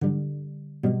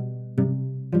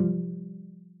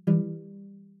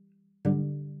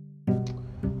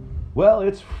Well,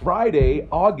 it's Friday,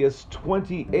 August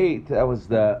 28th. That was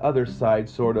the other side,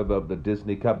 sort of the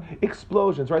Disney Cup.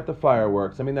 Explosions, right? The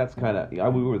fireworks. I mean, that's kind of...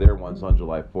 we were there once on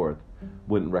July 4th.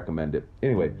 Wouldn't recommend it.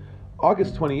 Anyway,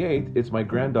 August 28th, it's my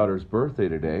granddaughter's birthday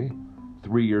today.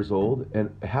 3 years old,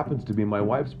 and it happens to be my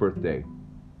wife's birthday.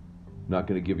 Not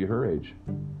going to give you her age.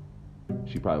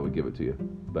 She probably would give it to you,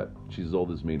 but she's as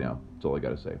old as me now. That's all I got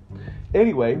to say.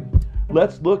 Anyway,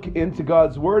 let's look into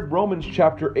God's Word. Romans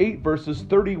chapter 8, verses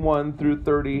 31 through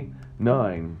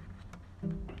 39.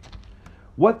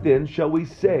 What then shall we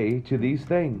say to these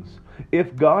things?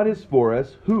 If God is for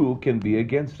us, who can be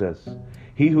against us?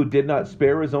 He who did not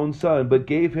spare his own Son, but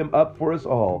gave him up for us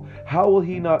all, how will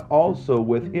he not also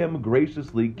with him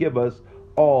graciously give us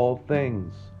all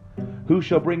things? Who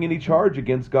shall bring any charge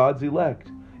against God's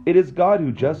elect? It is God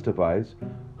who justifies.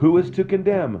 Who is to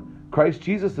condemn? Christ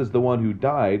Jesus is the one who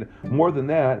died. More than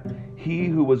that, he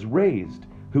who was raised,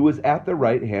 who is at the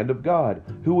right hand of God,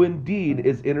 who indeed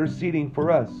is interceding for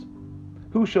us.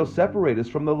 Who shall separate us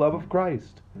from the love of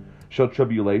Christ? Shall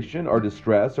tribulation, or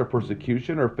distress, or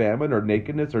persecution, or famine, or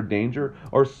nakedness, or danger,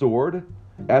 or sword?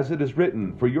 As it is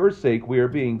written, for your sake we are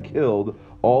being killed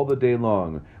all the day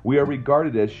long. We are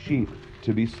regarded as sheep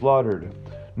to be slaughtered.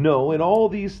 No, in all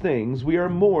these things we are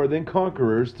more than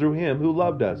conquerors through him who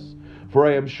loved us. For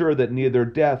I am sure that neither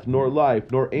death, nor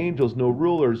life, nor angels, nor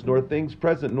rulers, nor things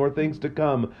present, nor things to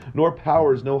come, nor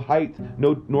powers, no height,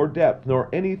 nor depth, nor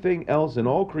anything else in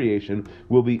all creation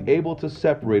will be able to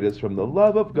separate us from the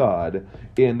love of God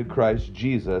in Christ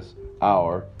Jesus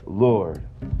our Lord.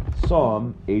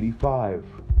 Psalm 85.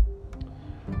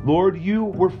 Lord, you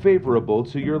were favorable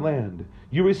to your land.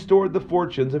 You restored the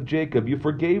fortunes of Jacob. You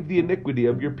forgave the iniquity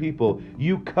of your people.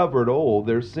 You covered all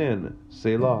their sin.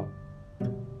 Selah.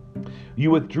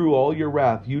 You withdrew all your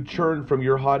wrath. You turned from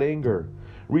your hot anger.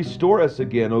 Restore us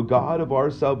again, O God of our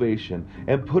salvation,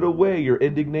 and put away your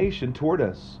indignation toward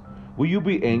us. Will you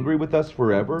be angry with us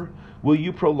forever? Will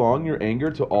you prolong your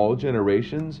anger to all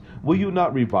generations? Will you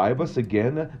not revive us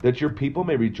again, that your people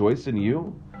may rejoice in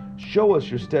you? Show us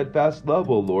your steadfast love,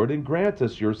 O Lord, and grant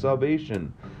us your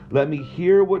salvation. Let me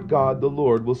hear what God the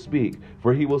Lord will speak,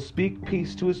 for he will speak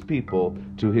peace to his people,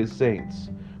 to his saints.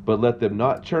 But let them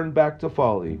not turn back to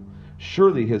folly.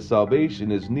 Surely his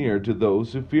salvation is near to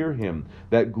those who fear him,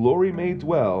 that glory may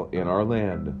dwell in our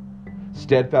land.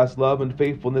 Steadfast love and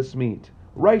faithfulness meet.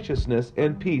 Righteousness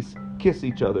and peace kiss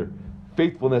each other.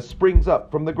 Faithfulness springs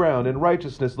up from the ground, and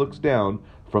righteousness looks down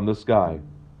from the sky.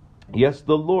 Yes,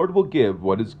 the Lord will give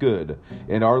what is good,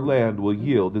 and our land will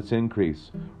yield its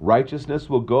increase. Righteousness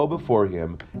will go before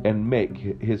him and make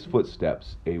his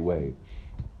footsteps a way.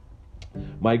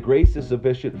 My grace is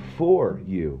sufficient for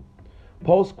you.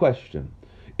 Paul's question: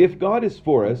 if God is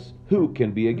for us, who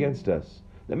can be against us?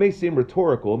 That may seem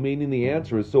rhetorical, meaning the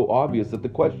answer is so obvious that the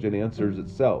question answers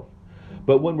itself.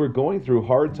 But when we're going through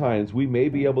hard times, we may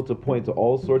be able to point to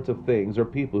all sorts of things or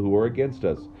people who are against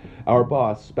us. Our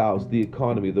boss, spouse, the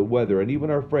economy, the weather, and even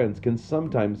our friends can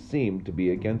sometimes seem to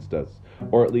be against us,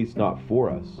 or at least not for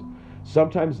us.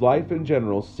 Sometimes life in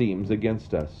general seems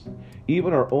against us.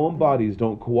 Even our own bodies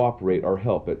don't cooperate or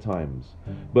help at times.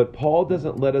 But Paul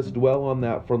doesn't let us dwell on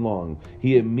that for long.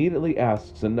 He immediately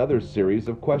asks another series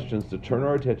of questions to turn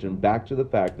our attention back to the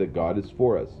fact that God is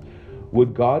for us.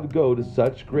 Would God go to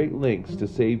such great lengths to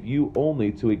save you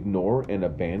only to ignore and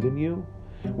abandon you?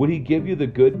 Would he give you the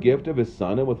good gift of his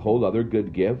Son and withhold other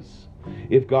good gifts?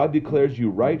 If God declares you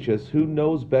righteous, who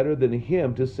knows better than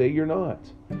him to say you're not?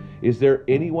 Is there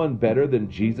anyone better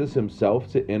than Jesus himself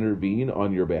to intervene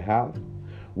on your behalf?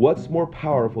 What's more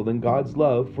powerful than God's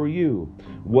love for you?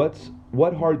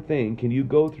 What hard thing can you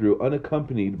go through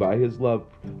unaccompanied by his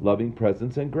loving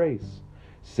presence and grace?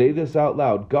 Say this out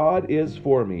loud: God is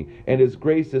for me, and his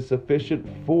grace is sufficient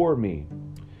for me.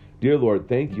 Dear Lord,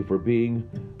 thank you for being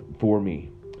for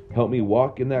me. Help me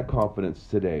walk in that confidence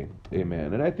today.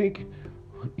 Amen. And I think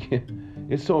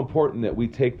it's so important that we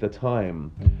take the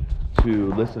time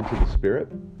to listen to the Spirit,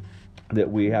 that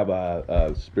we have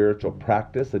a spiritual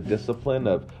practice, a discipline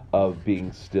of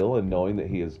being still and knowing that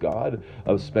he is God,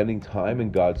 of spending time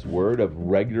in God's Word, of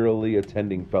regularly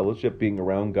attending fellowship, being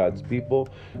around God's people,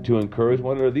 to encourage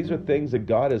one another. These are things that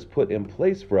God has put in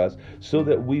place for us so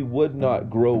that we would not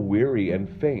grow weary and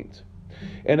faint.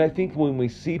 And I think when we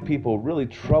see people really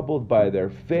troubled by their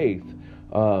faith,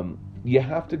 you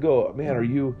have to go, man, are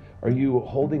you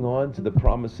holding on to the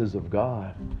promises of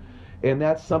God? And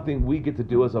that's something we get to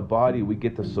do as a body. We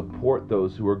get to support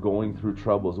those who are going through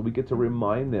troubles. And we get to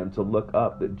remind them to look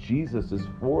up, that Jesus is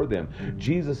for them.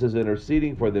 Jesus is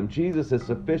interceding for them. Jesus is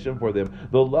sufficient for them.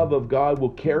 The love of God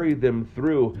will carry them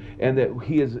through, and that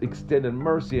He has extended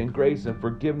mercy and grace and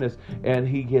forgiveness, and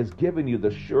He has given you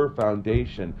the sure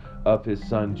foundation of His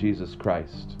Son, Jesus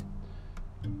Christ.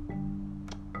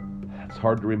 It's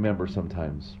hard to remember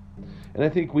sometimes. And I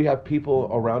think we have people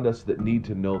around us that need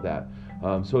to know that.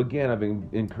 So again, I've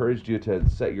encouraged you to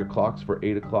set your clocks for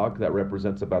 8 o'clock. That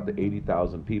represents about the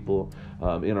 80,000 people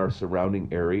in our surrounding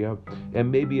area.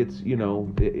 And maybe it's,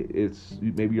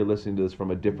 maybe you're listening to this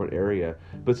from a different area,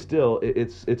 but still,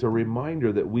 it's a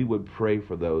reminder that we would pray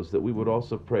for those, that we would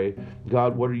also pray,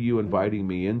 God, what are you inviting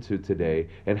me into today?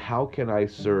 And how can I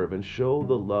serve and show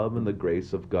the love and the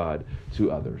grace of God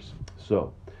to others?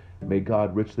 So, may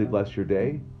God richly bless your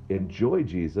day. Enjoy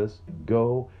Jesus.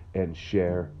 Go and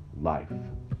share life.